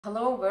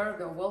Hello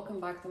Virgo, welcome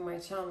back to my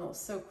channel.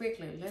 So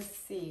quickly, let's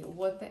see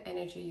what the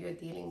energy you're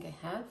dealing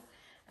ahead.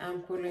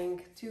 I'm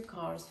pulling two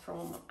cards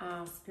from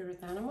a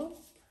spirit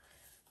animal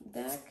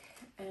deck,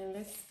 and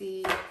let's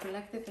see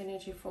collective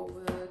energy for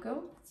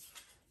Virgo.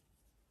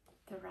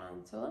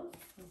 Tarantula,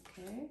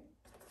 okay,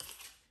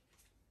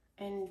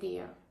 and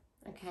Deer,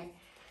 okay.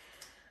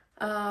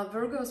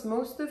 Virgos,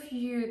 most of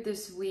you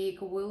this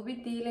week will be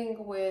dealing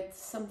with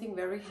something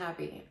very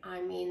heavy.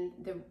 I mean,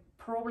 there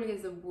probably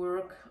is a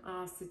work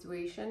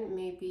situation.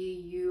 Maybe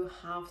you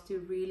have to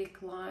really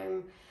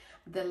climb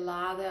the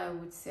ladder, I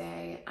would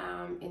say,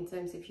 in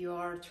terms if you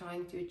are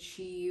trying to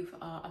achieve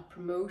a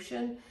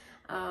promotion.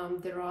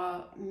 There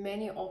are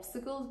many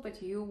obstacles,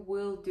 but you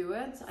will do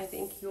it. I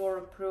think your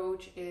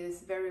approach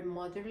is very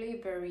motherly,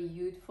 very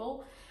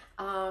youthful.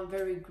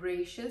 Very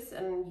gracious,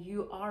 and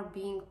you are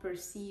being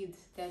perceived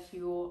that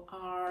you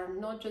are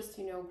not just,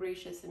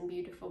 gracious and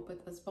beautiful, but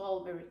as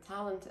well very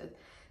talented,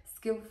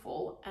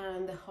 skillful,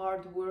 and a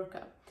hard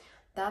worker.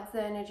 That's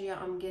the energy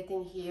I'm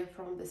getting here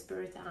from the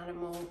spirit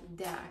animal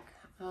deck.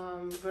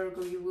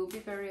 Virgo, you will be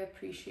very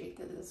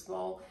appreciated as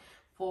well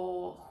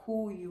for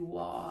who you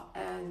are,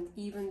 and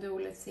even though,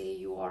 let's say,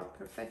 you are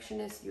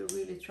perfectionist, you're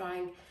really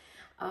trying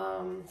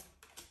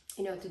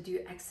to do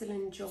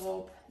excellent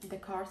job. The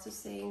cards are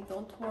saying,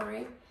 don't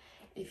worry,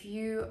 if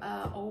you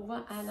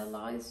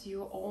overanalyze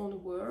your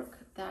own work,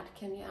 that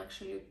can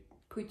actually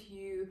put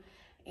you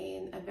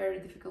in a very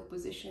difficult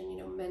position,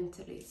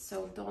 mentally.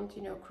 So don't,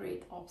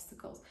 create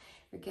obstacles.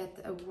 We get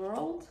a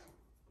world,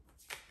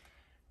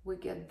 we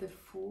get the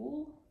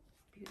Fool,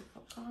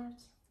 beautiful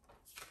cards.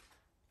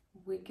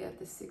 We get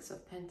the Six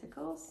of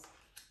Pentacles,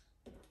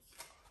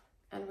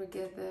 and we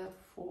get the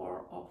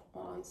Four of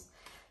Wands.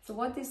 So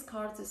what these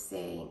cards are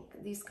saying,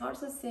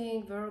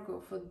 Virgo,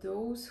 for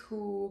those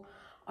who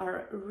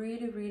are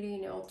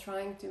really,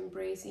 trying to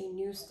embrace a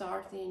new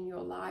start in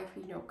your life,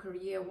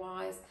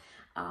 career-wise,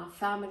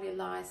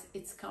 family-wise,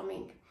 it's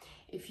coming.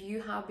 If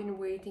you have been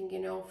waiting,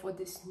 for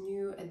this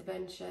new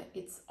adventure,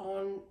 it's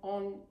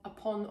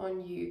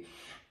upon you.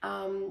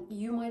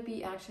 You might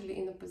be actually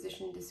in a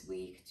position this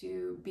week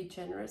to be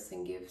generous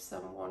and give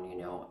someone,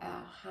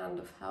 a hand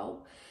of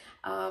help.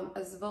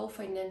 As well,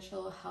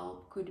 financial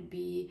help could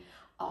be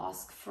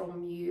asked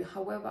from you.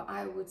 However,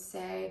 I would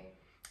say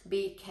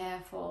be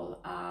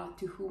careful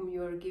to whom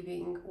you're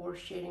giving or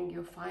sharing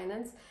your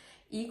finance.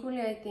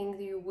 Equally, I think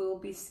you will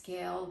be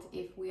scared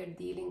if we are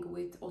dealing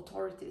with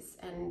authorities,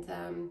 and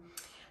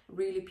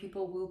really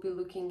people will be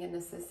looking and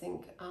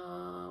assessing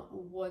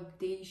what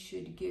they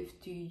should give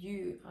to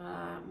you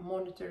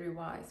monetary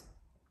wise.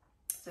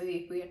 So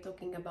if we are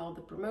talking about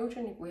the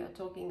promotion, if we are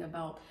talking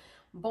about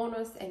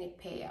bonus, any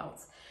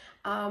payouts,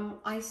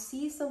 I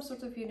see some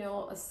sort of,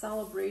 a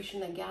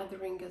celebration, a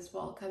gathering as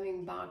well,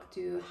 coming back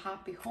to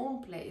happy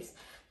home place.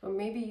 So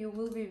maybe you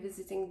will be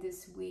visiting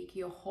this week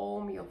your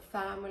home, your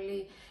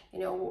family,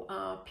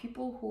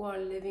 people who are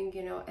living,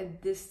 a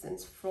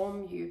distance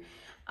from you.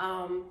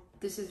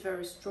 This is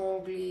very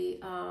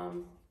strongly,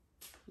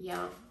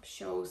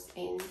 shows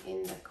in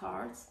the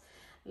cards.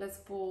 Let's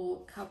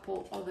pull a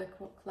couple other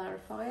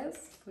clarifiers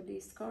for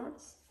these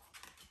cards.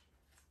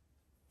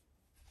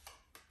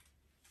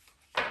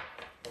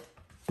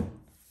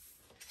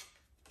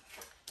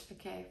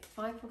 Okay,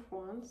 Five of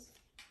Wands,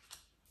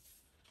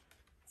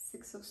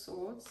 Six of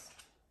Swords,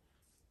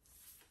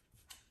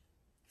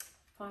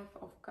 Five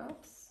of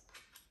Cups,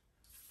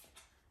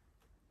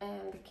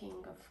 and the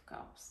King of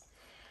Cups.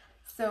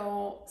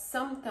 So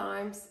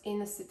sometimes in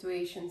the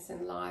situations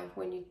in life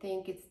when you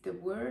think it's the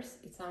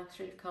worst, it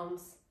actually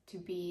comes to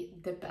be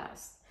the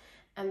best.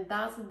 And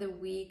that's the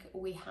week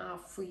we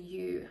have for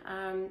you.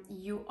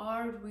 You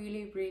are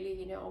really,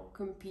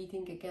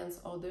 competing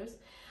against others.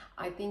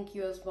 I think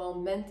you as well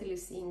mentally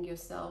seeing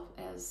yourself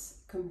as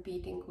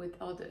competing with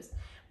others.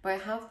 But I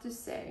have to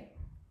say,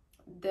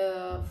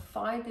 the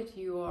fight that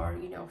you are,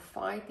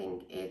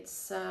 fighting,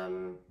 it's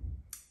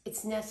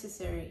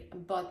necessary,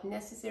 but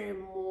necessary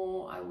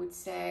more, I would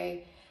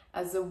say,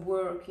 as a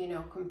work,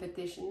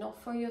 competition,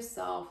 not for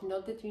yourself,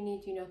 not that you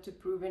need, to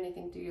prove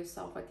anything to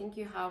yourself. I think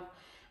you have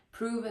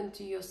proven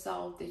to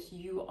yourself that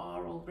you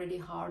are already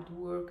hard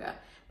worker,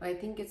 but I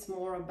think it's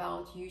more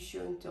about you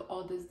showing to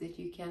others that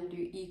you can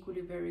do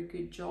equally very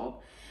good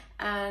job.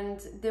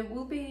 And there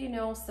will be,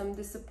 some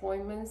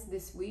disappointments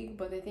this week,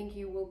 but I think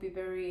you will be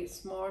very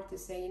smart to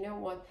say,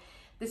 what,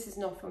 this is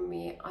not for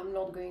me, I'm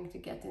not going to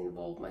get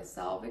involved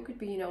myself. It could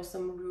be,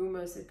 some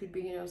rumors, it could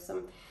be,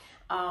 some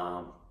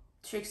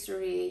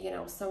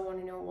trickstery,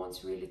 someone,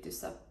 wants really to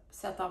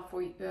set up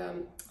for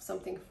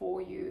something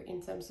for you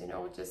in terms,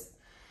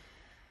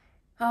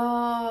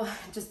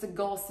 just the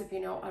gossip,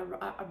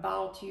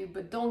 about you,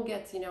 but don't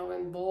get,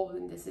 involved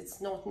in this. It's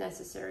not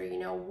necessary,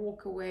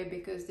 walk away,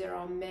 because there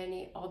are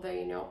many other,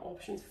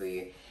 options for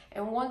you.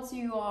 And once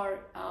you are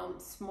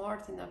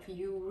smart enough,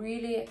 you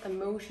really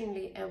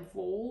emotionally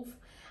evolve,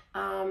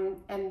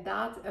 and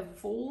that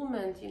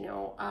evolvement,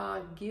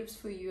 gives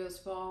for you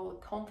as well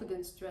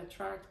confidence to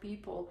attract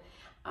people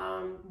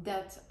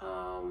that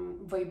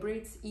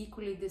vibrates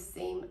equally the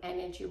same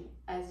energy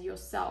as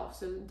yourself.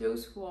 So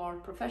those who are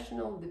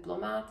professional,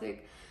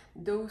 diplomatic,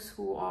 those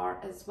who are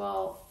as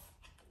well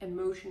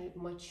emotionally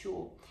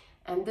mature,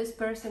 and this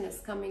person is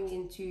coming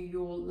into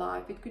your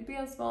life. It could be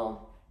as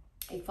well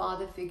a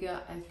father figure,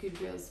 it could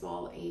be as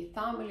well a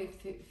family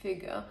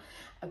figure,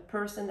 a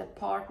person, a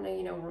partner,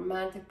 you know,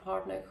 romantic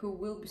partner, who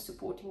will be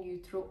supporting you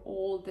through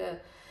all the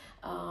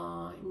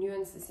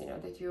nuances, you know,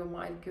 that you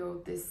might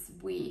go this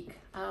week.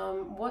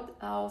 What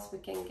else we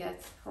can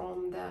get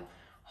from the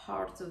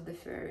heart of the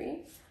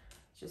fairy,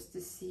 just to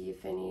see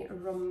if any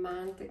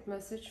romantic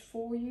message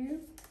for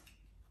you.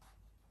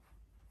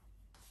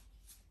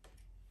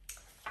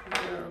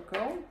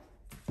 Virgo.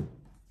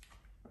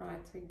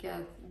 Right, we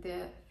get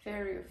the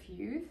fairy of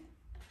youth,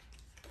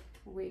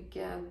 we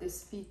get the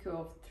speaker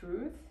of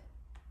truth,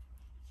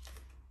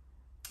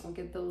 we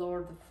get the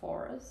lord of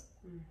forest,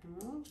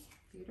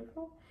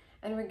 beautiful,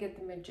 and we get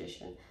the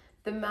magician.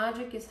 The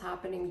magic is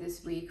happening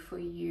this week for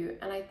you,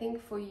 and I think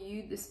for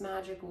you this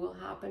magic will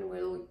happen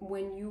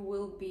when you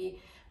will be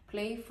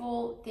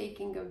playful,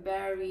 taking a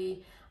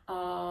very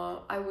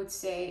I would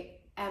say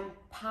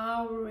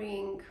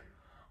empowering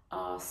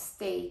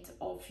state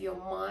of your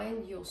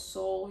mind, your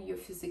soul, your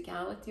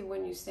physicality,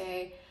 when you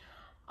say,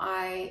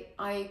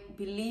 I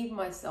believe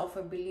myself,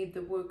 I believe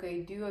the work I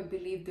do, I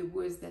believe the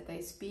words that I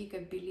speak,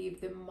 I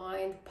believe the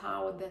mind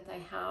power that I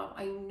have.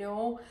 I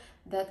know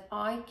that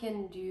I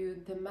can do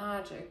the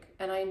magic,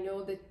 and I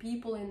know that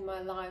people in my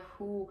life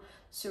who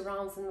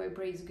surrounds and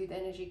vibrates good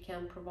energy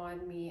can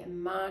provide me a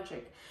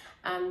magic.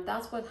 And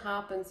that's what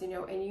happens, you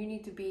know, and you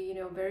need to be, you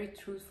know, very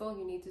truthful.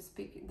 You need to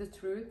speak the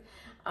truth,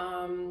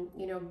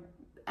 you know,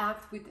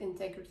 act with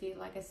integrity.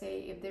 Like I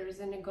say, if there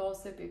is any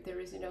gossip, if there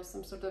is, you know,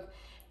 some sort of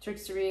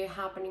trickstery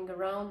happening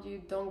around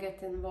you, don't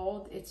get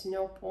involved. It's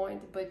no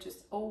point, but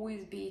just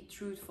always be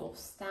truthful.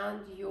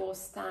 Stand your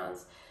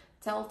stance.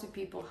 Tell to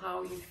people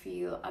how you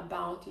feel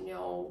about, you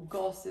know,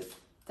 gossip.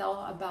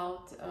 Tell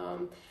about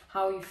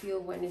how you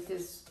feel when it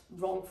is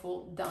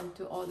wrongful done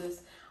to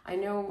others. I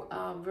know,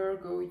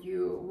 Virgo,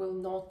 you will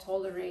not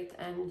tolerate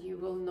and you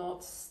will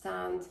not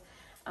stand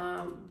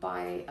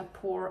by a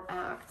poor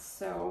act.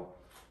 So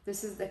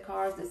this is the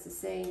card that is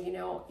saying, you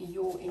know,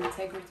 your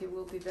integrity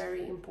will be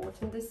very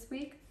important this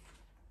week.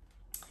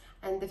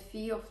 And the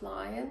fear of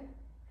lion,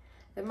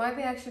 there might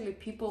be actually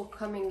people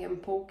coming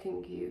and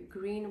poking you.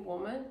 Green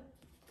woman,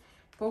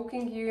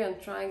 poking you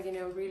and trying, you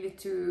know, really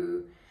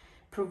to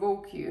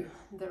provoke you.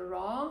 The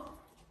raw,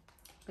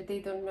 but they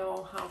don't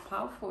know how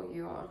powerful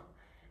you are.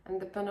 And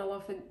the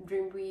Penelope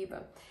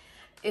Dreamweaver.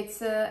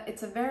 It's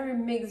a very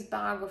mixed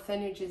bag of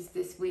energies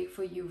this week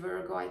for you,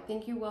 Virgo. I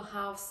think you will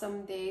have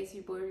some days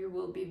where you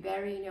will be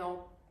very, you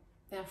know,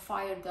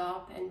 fired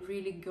up and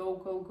really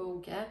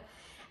go get.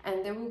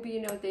 And there will be,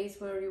 you know, days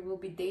where you will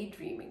be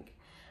daydreaming.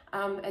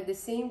 At the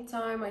same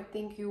time, I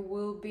think you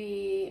will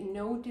be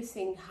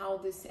noticing how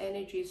this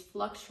energy is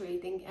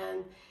fluctuating,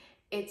 and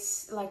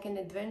it's like an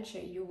adventure.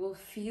 You will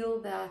feel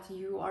that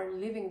you are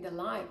living the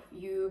life.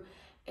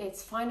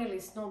 It's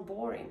not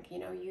boring, you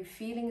know, you're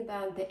feeling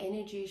that the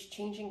energy is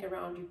changing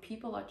around you,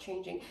 people are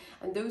changing,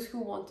 and those who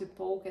want to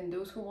poke and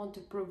those who want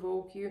to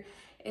provoke you,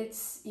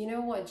 it's, you know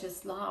what,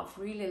 just laugh,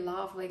 really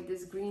laugh, like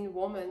this green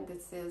woman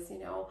that says, you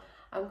know,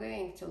 I'm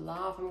going to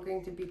laugh, I'm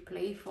going to be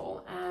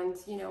playful, and,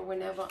 you know,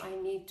 whenever I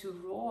need to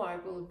roar, I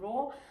will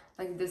roar,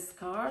 like this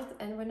card,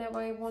 and whenever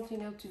I want, you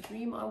know, to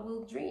dream, I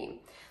will dream.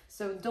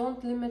 So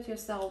don't limit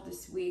yourself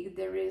this week.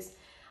 There is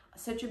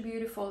such a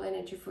beautiful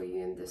energy for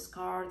you in this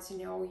cards. You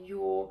know,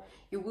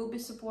 you will be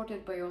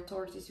supported by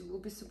authorities, you will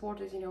be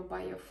supported, you know,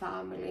 by your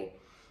family.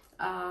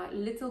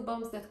 Little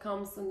bumps that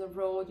comes on the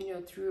road, you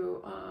know,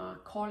 through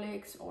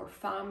colleagues or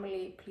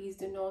family, please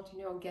do not,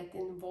 you know, get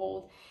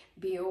involved.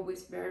 Be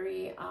always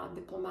very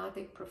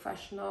diplomatic,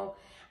 professional,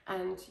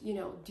 and, you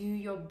know, do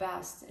your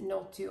best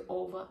not to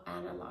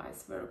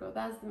overanalyze, Virgo.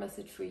 That's the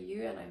message for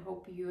you, and I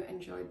hope you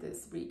enjoyed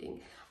this reading.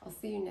 I'll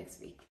see you next week.